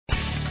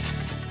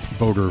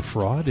Voter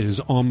fraud is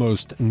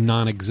almost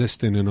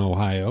non-existent in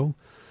Ohio.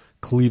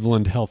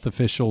 Cleveland health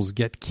officials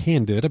get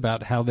candid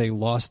about how they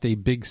lost a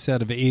big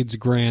set of AIDS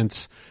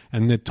grants,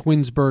 and the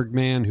Twinsburg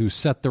man who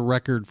set the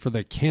record for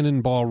the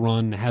Cannonball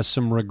Run has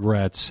some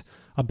regrets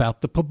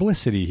about the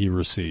publicity he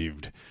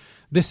received.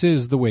 This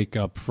is The Wake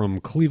Up from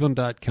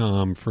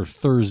Cleveland.com for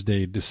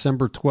Thursday,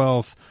 December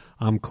 12th.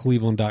 I'm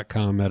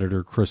Cleveland.com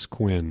editor Chris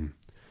Quinn.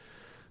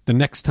 The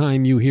next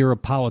time you hear a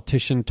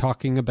politician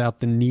talking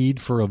about the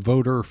need for a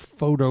voter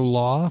photo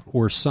law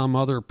or some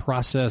other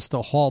process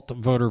to halt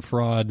voter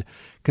fraud,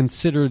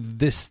 consider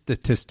this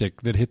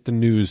statistic that hit the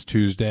news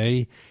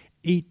Tuesday.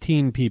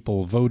 18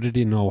 people voted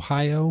in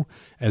Ohio,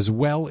 as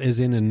well as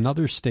in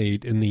another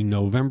state in the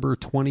November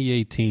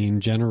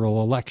 2018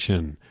 general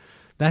election.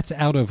 That's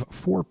out of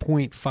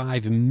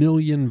 4.5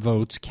 million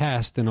votes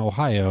cast in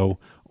Ohio,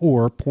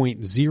 or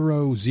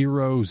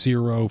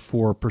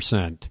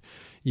 0.0004%.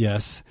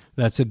 Yes,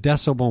 that's a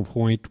decimal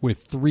point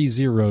with 3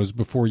 zeros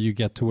before you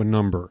get to a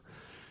number.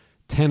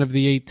 10 of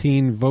the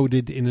 18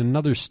 voted in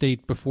another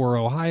state before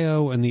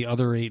Ohio, and the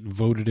other 8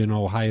 voted in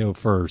Ohio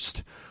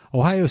first.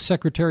 Ohio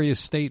Secretary of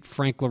State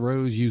Frank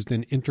LaRose used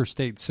an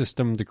interstate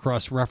system to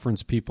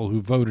cross-reference people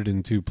who voted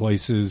in 2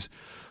 places.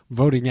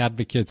 Voting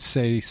advocates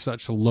say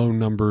such low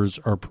numbers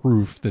are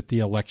proof that the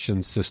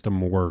election system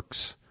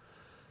works.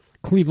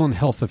 Cleveland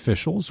health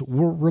officials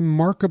were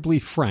remarkably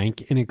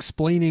frank in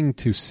explaining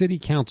to City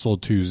Council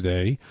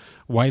Tuesday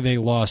why they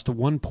lost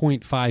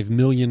 $1.5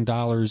 million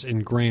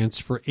in grants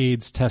for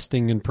AIDS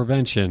testing and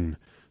prevention.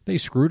 They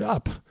screwed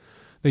up.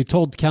 They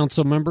told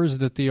council members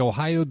that the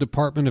Ohio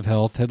Department of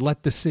Health had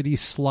let the city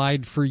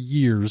slide for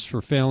years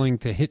for failing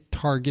to hit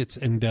targets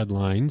and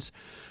deadlines,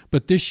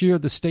 but this year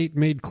the state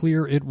made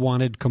clear it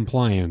wanted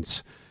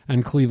compliance,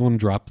 and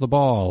Cleveland dropped the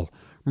ball.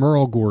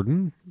 Merle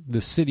Gordon, the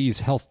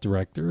city's health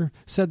director,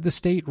 said the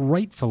state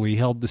rightfully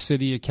held the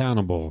city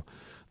accountable.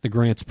 The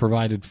grants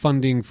provided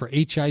funding for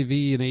HIV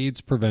and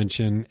AIDS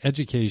prevention,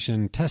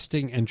 education,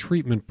 testing, and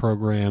treatment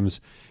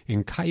programs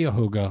in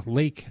Cuyahoga,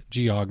 Lake,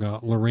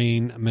 Geauga,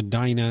 Lorain,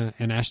 Medina,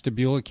 and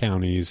Ashtabula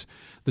counties.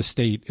 The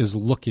state is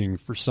looking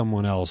for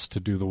someone else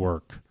to do the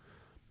work.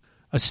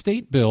 A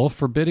state bill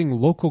forbidding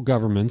local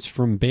governments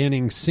from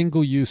banning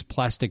single-use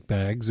plastic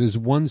bags is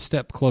one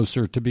step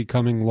closer to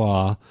becoming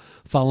law,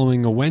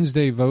 following a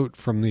Wednesday vote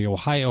from the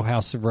Ohio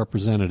House of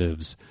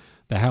Representatives.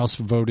 The House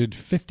voted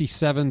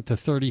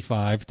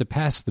 57-35 to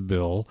pass the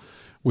bill,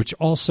 which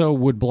also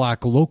would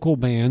block local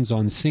bans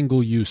on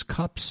single-use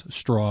cups,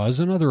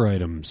 straws, and other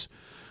items.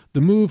 The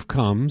move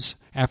comes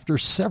after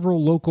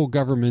several local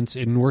governments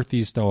in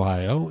northeast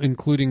Ohio,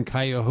 including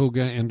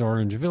Cuyahoga and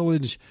Orange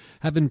Village,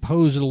 have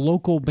imposed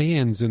local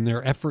bans in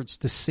their efforts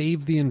to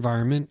save the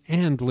environment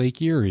and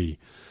Lake Erie.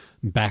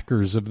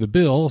 Backers of the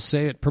bill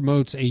say it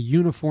promotes a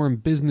uniform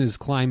business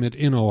climate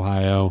in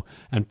Ohio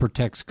and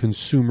protects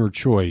consumer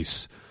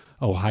choice.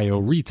 Ohio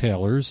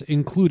retailers,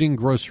 including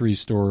grocery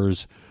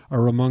stores,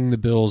 are among the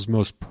bill's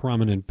most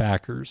prominent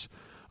backers.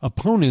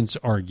 Opponents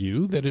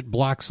argue that it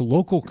blocks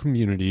local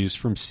communities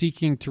from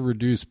seeking to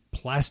reduce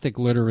plastic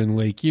litter in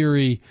Lake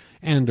Erie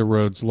and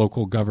erodes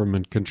local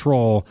government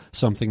control,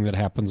 something that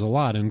happens a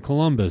lot in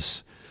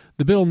Columbus.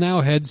 The bill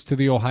now heads to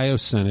the Ohio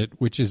Senate,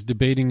 which is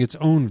debating its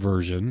own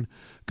version.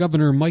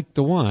 Governor Mike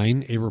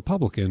DeWine, a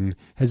Republican,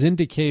 has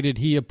indicated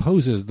he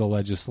opposes the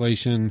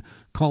legislation,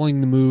 calling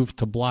the move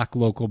to block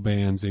local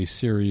bans a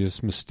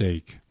serious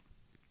mistake.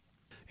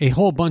 A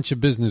whole bunch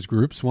of business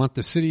groups want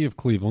the City of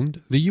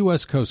Cleveland, the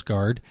U.S. Coast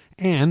Guard,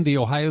 and the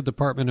Ohio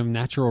Department of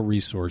Natural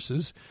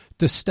Resources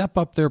to step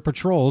up their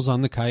patrols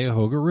on the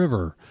Cuyahoga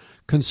River.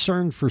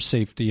 Concern for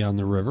safety on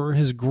the river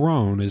has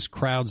grown as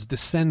crowds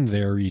descend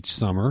there each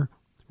summer.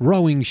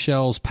 Rowing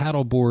shells,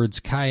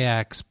 paddleboards,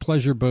 kayaks,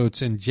 pleasure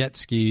boats, and jet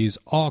skis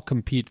all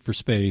compete for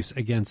space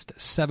against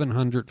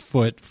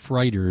 700-foot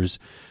freighters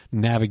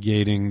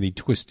navigating the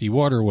twisty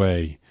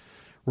waterway.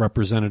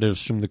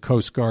 Representatives from the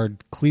Coast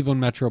Guard,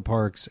 Cleveland Metro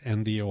Parks,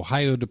 and the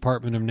Ohio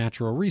Department of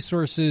Natural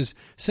Resources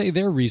say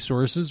their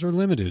resources are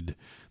limited.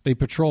 They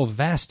patrol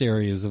vast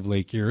areas of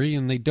Lake Erie,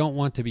 and they don't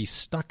want to be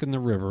stuck in the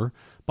river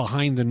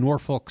behind the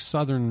Norfolk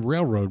Southern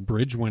Railroad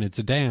Bridge when it's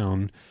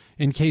down,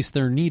 in case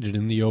they're needed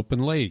in the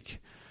open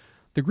lake.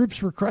 The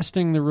groups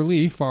requesting the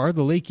relief are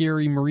the Lake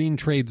Erie Marine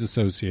Trades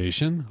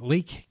Association,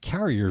 Lake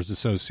Carriers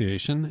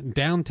Association,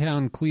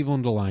 Downtown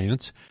Cleveland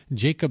Alliance,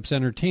 Jacobs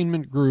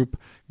Entertainment Group,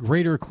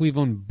 Greater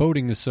Cleveland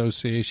Boating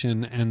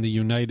Association, and the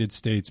United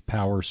States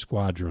Power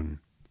Squadron.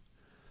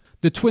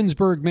 The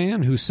Twinsburg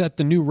man who set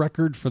the new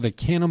record for the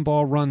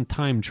Cannonball Run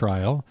time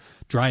trial,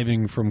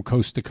 driving from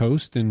coast to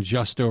coast in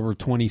just over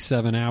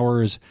 27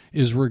 hours,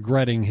 is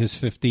regretting his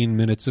 15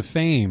 minutes of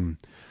fame.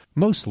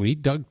 Mostly,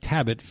 Doug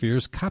Tabbitt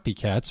fears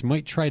copycats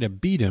might try to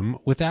beat him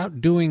without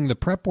doing the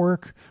prep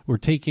work or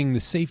taking the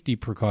safety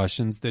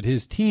precautions that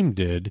his team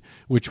did,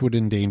 which would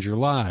endanger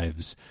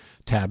lives.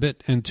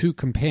 Tabbitt and 2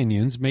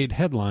 companions made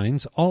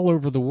headlines all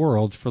over the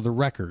world for the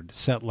record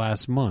set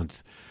last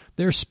month.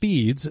 Their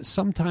speeds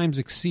sometimes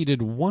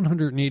exceeded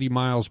 180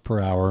 miles per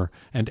hour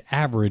and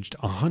averaged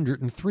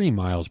 103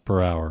 miles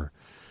per hour.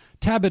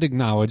 Tabbitt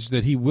acknowledged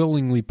that he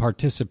willingly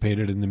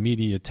participated in the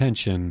media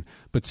attention,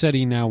 but said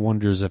he now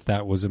wonders if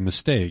that was a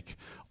mistake.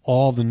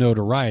 All the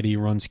notoriety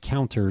runs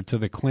counter to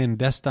the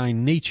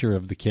clandestine nature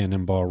of the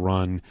Cannonball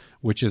Run,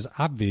 which is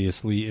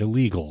obviously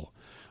illegal.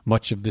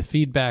 Much of the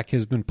feedback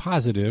has been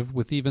positive,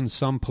 with even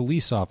some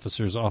police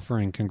officers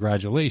offering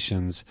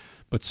congratulations,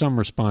 but some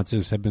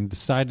responses have been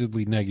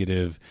decidedly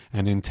negative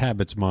and, in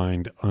Tabbitt's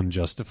mind,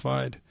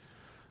 unjustified.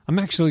 I'm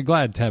actually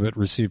glad Tabbitt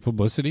received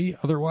publicity,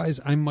 otherwise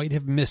I might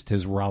have missed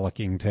his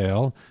rollicking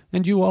tale,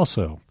 and you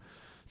also.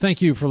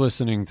 Thank you for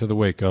listening to The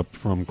Wake Up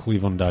from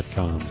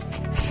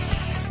Cleveland.com.